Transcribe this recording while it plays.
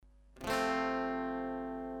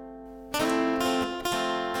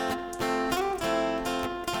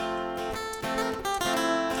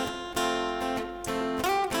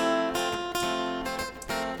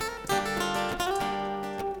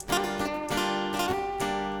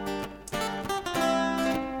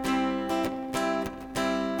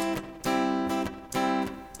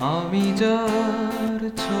আমি যার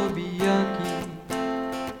ছবি আঁকি,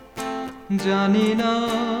 জানি না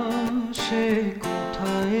সে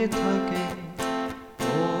কোথায় থাকে।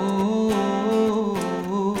 ও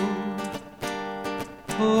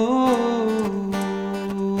ও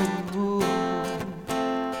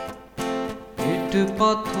ইট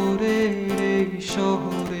পাথরের এই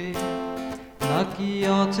শহরে নাকি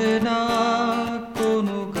অচেনা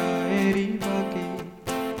কোনো গায়েরই বাকি।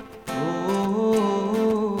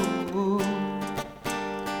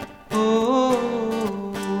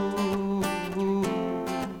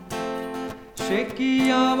 সে কি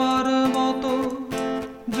আমার মতো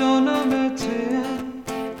জন্মেছে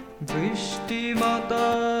বৃষ্টি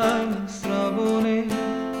মাতাল শ্রাবণে?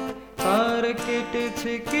 তার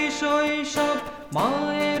কেটেছে কি শৈশব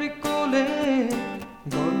মায়ের কোলে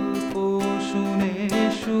গল্প শুনে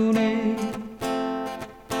শুনে?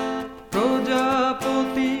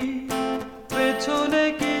 প্রজাপতি পেছনে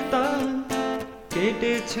কি তার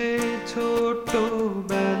কেটেছে ছোট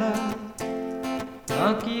বেলা?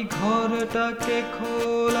 নাকি ঘরটাকে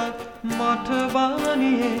খোলা মাঠ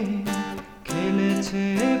বানিয়ে খেলেছে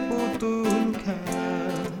পুতুল খেলা?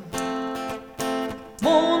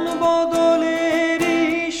 মন বদলেরই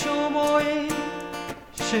সময়ে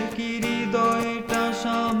সে কি হৃদয়টা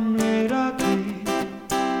সামনে রাখে?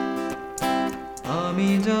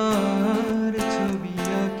 আমি যার ছবি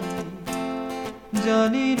আঁকি,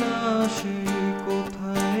 জানি না সে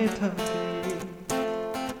কোথায় থাকে।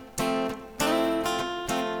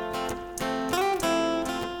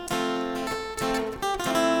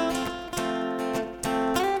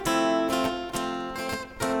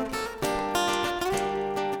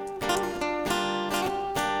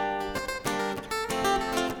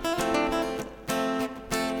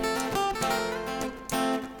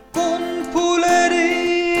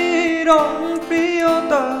 রং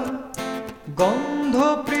প্রিয়তা গন্ধ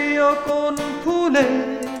প্রিয় কোন ফুলে?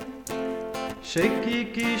 সে কি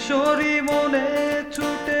কিশোরী মনে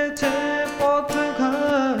ছুটেছে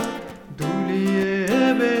পথঘাট দুলিয়ে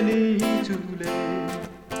বেনি চুলে?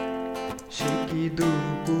 সে কি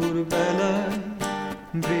দুপুর বেলায়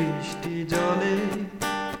বৃষ্টি জলে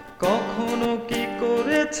কখনো কি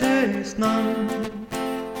করেছে স্নান?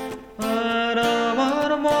 আর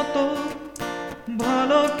আমার মতো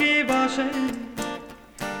ভালো কি বাসে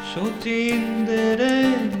শচীনদের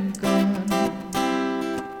গান?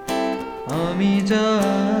 আমি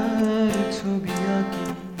যার ছবি আঁকি,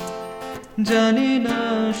 জানি না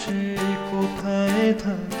সে কোথায়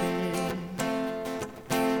থাকে।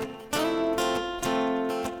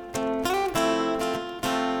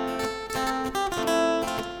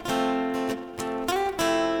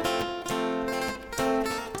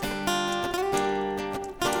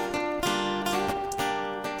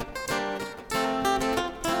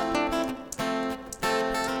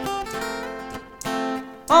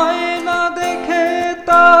 আয়না দেখে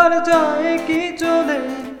তার যায় কি চলে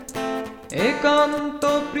একান্ত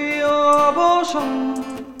প্রিয় অবসর?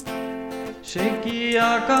 সে কি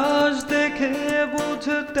আকাশ দেখে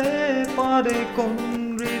বুঝতে পারে কোন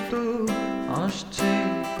ঋতু আসছে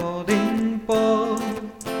কদিন পর?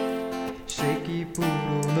 সে কি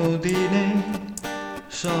পুরনো দিনে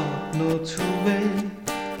স্বপ্ন ছুঁয়ে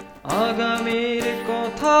আগামীর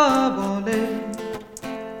কথা বলে?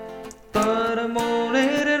 তার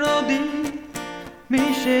মনের নদী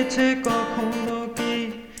মিশেছে কখনো কি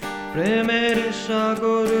প্রেমের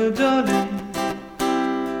সাগর জলে?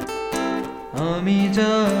 আমি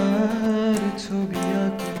যার ছবি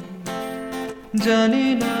আঁকি, জানি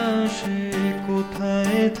না সে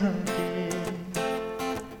কোথায় থাকে।